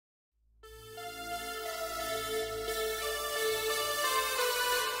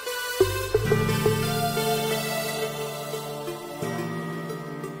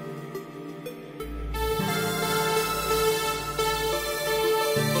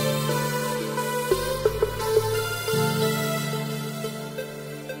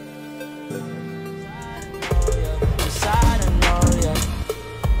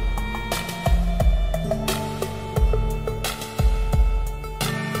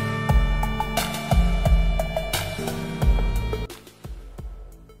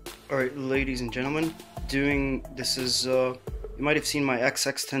Alright, ladies and gentlemen, this is, you might have seen my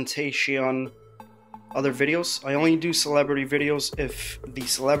Xxxtentacion other videos. I only do celebrity videos if the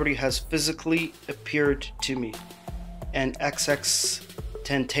celebrity has physically appeared to me. And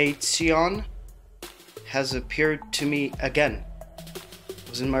Xxxtentacion has appeared to me again. I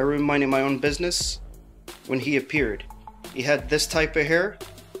was in my room minding my own business when he appeared. He had this type of hair,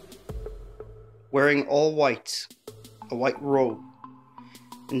 wearing all white, a white robe.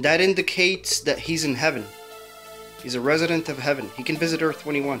 And that indicates that he's in heaven. He's a resident of heaven. He can visit Earth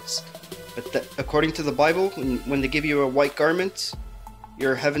when he wants. But according to the Bible, when they give you a white garment,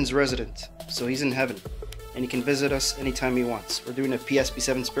 you're heaven's resident. So he's in heaven. And he can visit us anytime he wants. We're doing a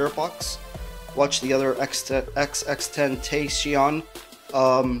P-SB7 spirit box. Watch the other Xxxtentacion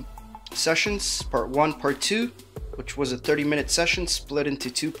sessions, part 1, part 2, which was a 30-minute session split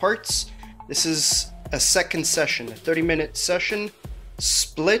into 2 parts. This is a second session, a 30-minute session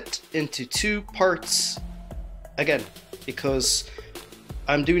split into 2 parts again, because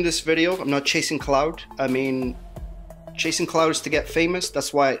I'm doing this video. I'm not chasing cloud. I mean, chasing cloud is to get famous.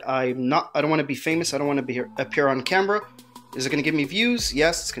 That's why I don't want to be famous. I don't want to appear on camera. Is it going to give me views?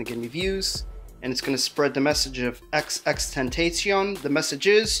 Yes, it's going to give me views, and it's going to spread the message of Xxxtentacion. The message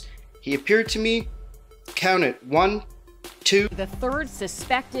is, he appeared to me. Count it. 1, 2. The third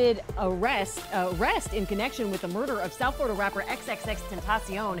suspected arrest in connection with the murder of South Florida rapper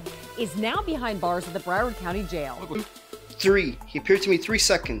Xxxtentacion is now behind bars at the Broward County Jail. 3. He appeared to me 3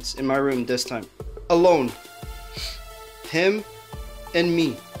 seconds in my room this time. Alone. Him and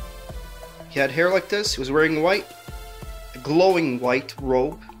me. He had hair like this. He was wearing white. A glowing white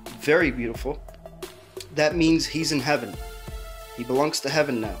robe. Very beautiful. That means he's in heaven. He belongs to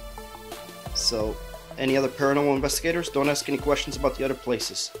heaven now. So, any other paranormal investigators, don't ask any questions about the other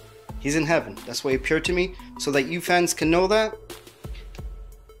places. He's in heaven. That's why he appeared to me, so that you fans can know that.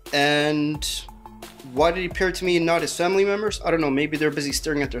 And why did he appear to me and not his family members? I don't know. Maybe they're busy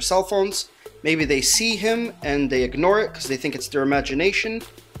staring at their cell phones. Maybe they see him and they ignore it because they think it's their imagination.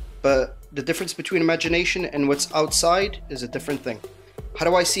 But the difference between imagination and what's outside is a different thing. How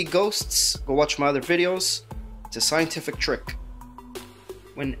do I see ghosts? Go watch my other videos. It's a scientific trick.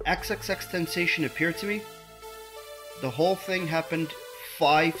 When Xxxtentacion appeared to me, the whole thing happened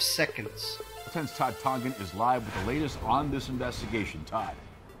 5 seconds. Lieutenant Todd Tongan is live with the latest on this investigation. Todd.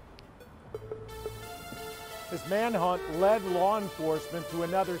 This manhunt led law enforcement to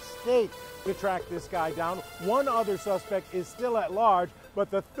another state to track this guy down. One other suspect is still at large,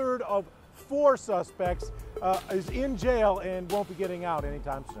 but the third of 4 suspects is in jail and won't be getting out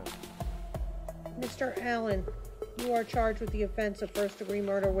anytime soon. Mr. Allen, you are charged with the offense of first-degree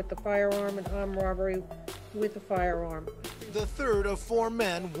murder with the firearm and armed robbery with the firearm. The third of 4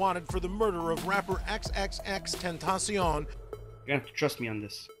 men wanted for the murder of rapper Xxxtentacion. You're gonna have to trust me on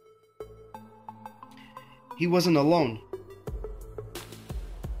this. He wasn't alone.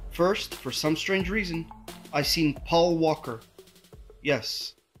 First, for some strange reason, I seen Paul Walker.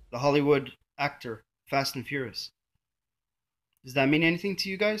 Yes, the Hollywood actor, Fast and Furious. Does that mean anything to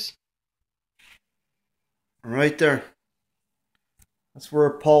you guys? Right there. That's where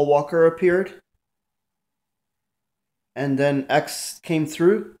Paul Walker appeared. And then X came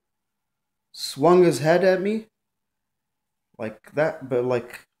through, swung his head at me. Like that, but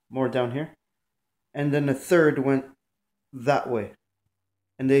like more down here. And then the third went that way.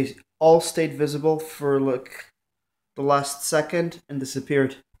 And they all stayed visible for like the last second and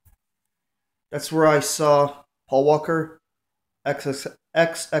disappeared. That's where I saw Paul Walker,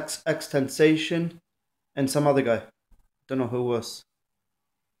 Xxxtentacion, and some other guy. Don't know who it was.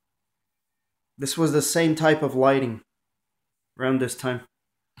 This was the same type of lighting around this time.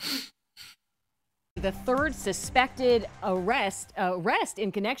 The third suspected arrest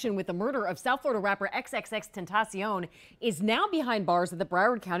in connection with the murder of South Florida rapper Xxxtentacion is now behind bars at the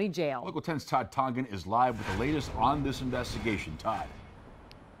Broward County Jail. Local 10's Todd Tongan is live with the latest on this investigation. Todd.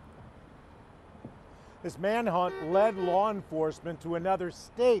 This manhunt led law enforcement to another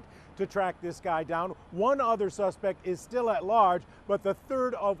state to track this guy down. One other suspect is still at large, but the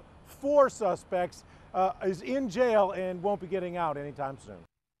third of 4 suspects is in jail and won't be getting out anytime soon.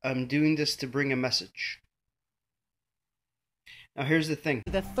 I'm doing this to bring a message. Now here's the thing.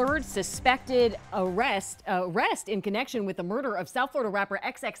 The third suspected arrest in connection with the murder of South Florida rapper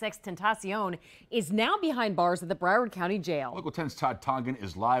Xxxtentacion is now behind bars at the Broward County Jail. Local 10's Todd Tongan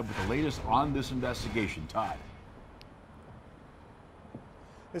is live with the latest on this investigation. Todd.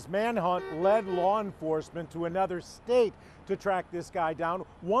 This manhunt led law enforcement to another state to track this guy down.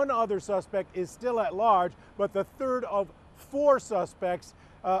 One other suspect is still at large, but the third of 4 suspects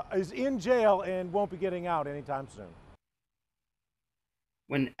is in jail and won't be getting out anytime soon.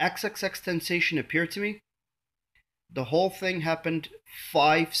 When Xxxtentacion appeared to me, the whole thing happened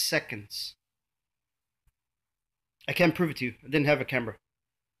 5 seconds. I can't prove it to you. I didn't have a camera.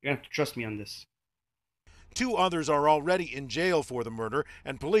 You're gonna have to trust me on this. 2 others are already in jail for the murder,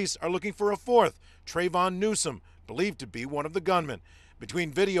 and police are looking for a fourth, Trayvon Newsom, believed to be one of the gunmen.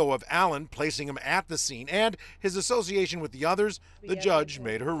 Between video of Allen placing him at the scene and his association with the others, the judge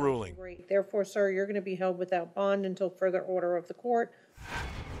made her ruling. Therefore, sir, you're going to be held without bond until further order of the court.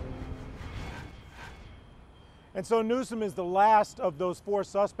 And so Newsom is the last of those 4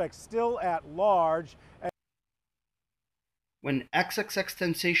 suspects still at large. When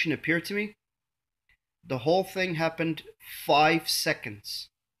Xxxtentacion appeared to me, the whole thing happened 5 seconds.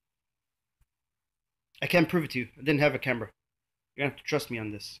 I can't prove it to you. I didn't have a camera. You're gonna have to trust me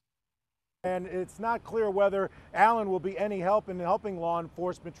on this. And it's not clear whether Allen will be any help in helping law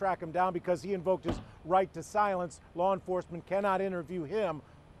enforcement track him down because he invoked his right to silence. Law enforcement cannot interview him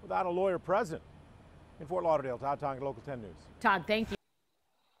without a lawyer present. In Fort Lauderdale, Todd Tonkin, Local 10 News. Todd, thank you.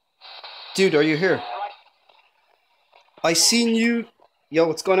 Dude, are you here? I seen you. Yo,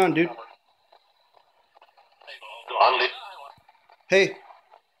 what's going on, dude? Hey.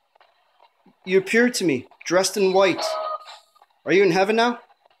 You appeared to me, dressed in white. Are you in heaven now?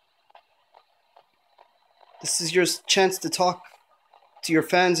 This is your chance to talk to your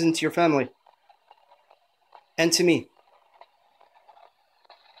fans and to your family. And to me.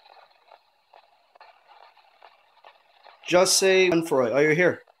 Just say Unfroy. Are you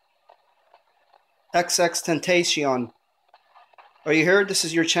here? Xxtentacion. Are you here? This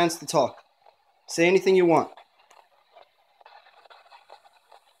is your chance to talk. Say anything you want.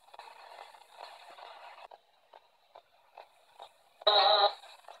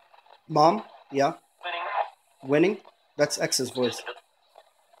 Mom? Yeah? Winning? That's X's voice.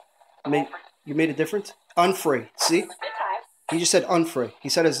 You made a difference? Unfrey. See? He just said Unfrey. He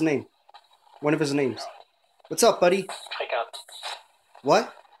said his name. One of his names. What's up, buddy?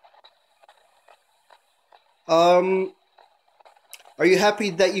 What? Are you happy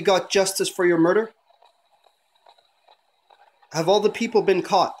that you got justice for your murder? Have all the people been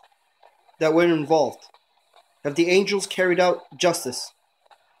caught that were involved? Have the angels carried out justice?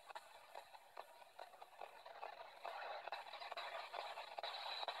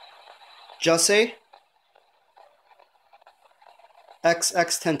 Just say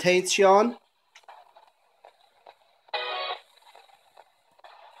Xxtentacion.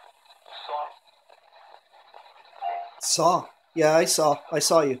 Saw. Yeah, I saw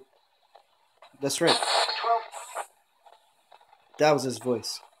you. That's right. That was his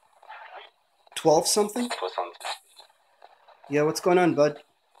voice. 12 something? Yeah, what's going on, bud?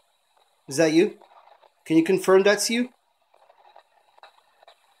 Is that you? Can you confirm that's you?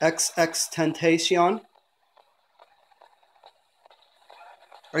 Xxtentacion?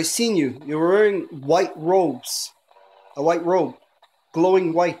 I seen you. You're wearing white robes. A white robe.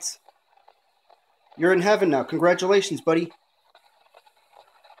 Glowing white. You're in heaven now. Congratulations, buddy.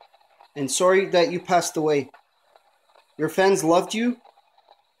 And sorry that you passed away. Your fans loved you.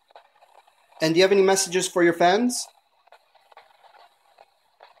 And do you have any messages for your fans?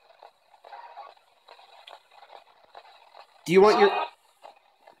 Do you want your...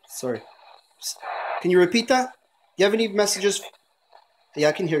 Sorry. Can you repeat that? Do you have any messages? Yeah,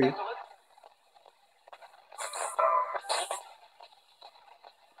 I can hear you.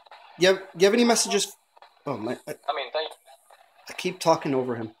 Do you have any messages? Oh my! I keep talking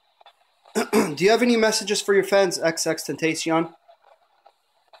over him. Do you have any messages for your fans, Xxtentacion?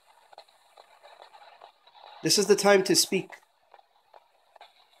 This is the time to speak.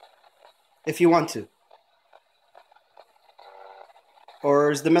 If you want to. Or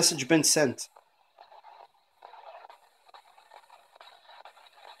has the message been sent?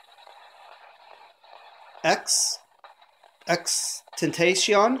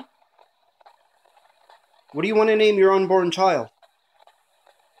 Xxtentacion? What do you want to name your unborn child?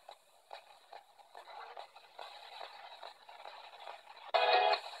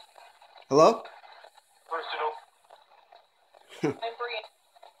 Hello?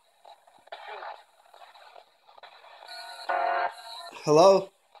 Hello?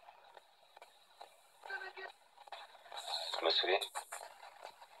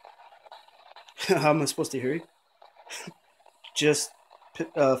 How am I supposed to hear you? Just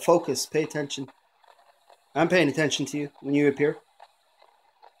focus, pay attention. I'm paying attention to you when you appear.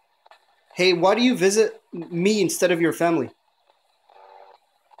 Hey, why do you visit me instead of your family?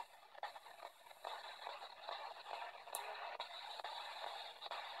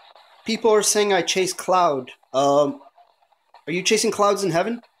 People are saying I chase cloud. Are you chasing clouds in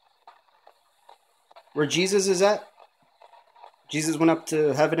heaven? Where Jesus is at? Jesus went up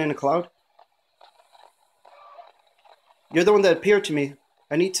to heaven in a cloud? You're the one that appeared to me.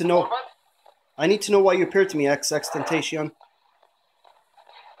 I need to know. I need to know why you appeared to me, Xxtentacion.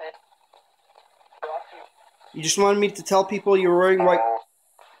 You just wanted me to tell people you were wearing white...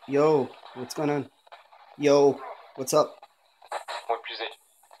 Yo, what's going on? Yo, what's up?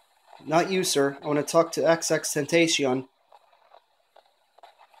 Not you, sir. I want to talk to Xxtentacion.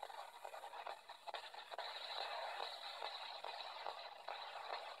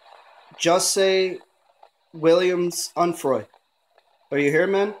 Just say Williams Unfroy. Are you here,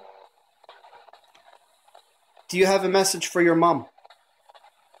 man? Do you have a message for your mom?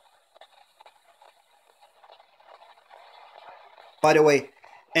 By the way,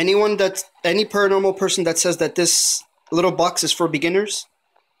 any paranormal person that says that this little box is for beginners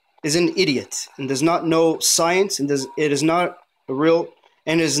is an idiot and does not know science and is not a real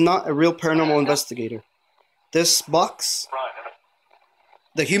paranormal investigator. This box,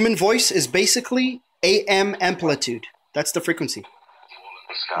 the human voice is basically AM amplitude. That's the frequency.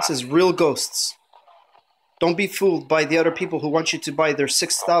 This is real ghosts. Don't be fooled by the other people who want you to buy their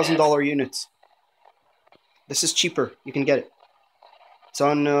 $6,000 units. This is cheaper. You can get it. It's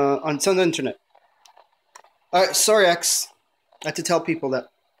on the internet. Alright, sorry, X. I had to tell people that.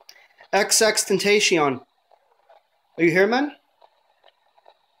 Xxtentacion. Are you here, man?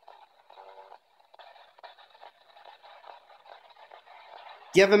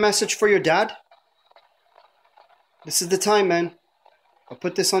 Do you have a message for your dad? This is the time, man. I'll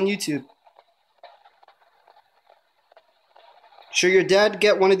put this on YouTube. Should your dad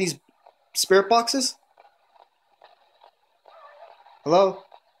get one of these spirit boxes? Hello?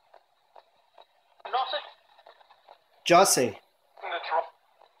 Jose.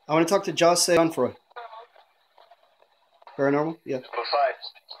 I want to talk to Jose Unfroy. Paranormal? Yeah.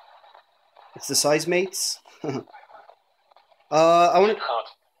 It's the size mates. I want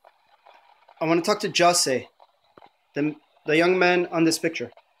to talk to Jose, the young man on this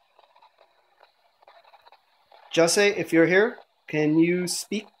picture. Jose, if you're here, can you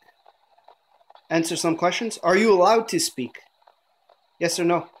speak? Answer some questions. Are you allowed to speak? Yes or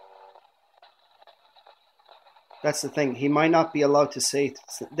no? That's the thing. He might not be allowed to say it.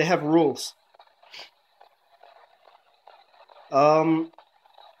 They have rules.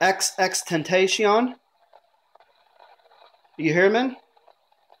 Xxtentacion. You hear, man?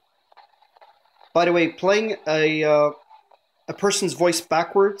 By the way, playing a person's voice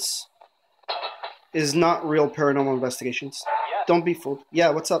backwards is not real paranormal investigations. Don't be fooled. Yeah,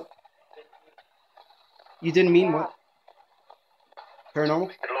 what's up? You didn't mean what?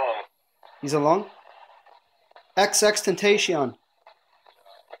 Paranormal? He's alone? Xxtentacion.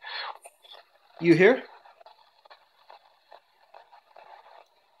 You here?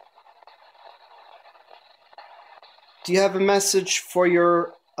 Do you have a message for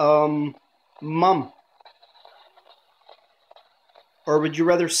your mom? Or would you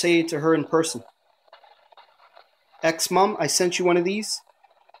rather say it to her in person? Ex-mom, I sent you one of these.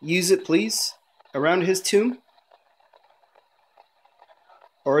 Use it, please. Around his tomb.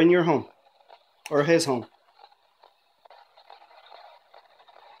 Or in your home. Or his home.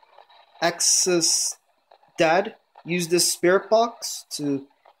 Ex's dad, use this spirit box to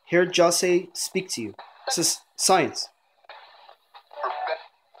hear Jose speak to you. This is science.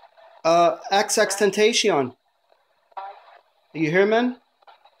 Xxtentacion. Are you here, man?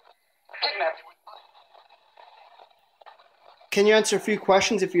 Can you answer a few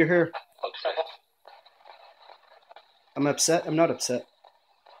questions if you're here? I'm upset? I'm not upset.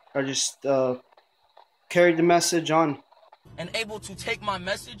 I just carried the message on. And able to take my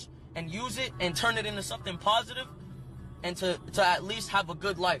message and use it and turn it into something positive and to at least have a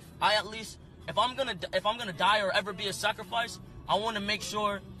good life. I at least, if I'm gonna die or ever be a sacrifice, I want to make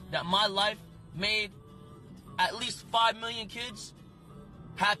sure that my life made at least 5 million kids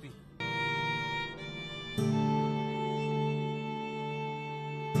happy.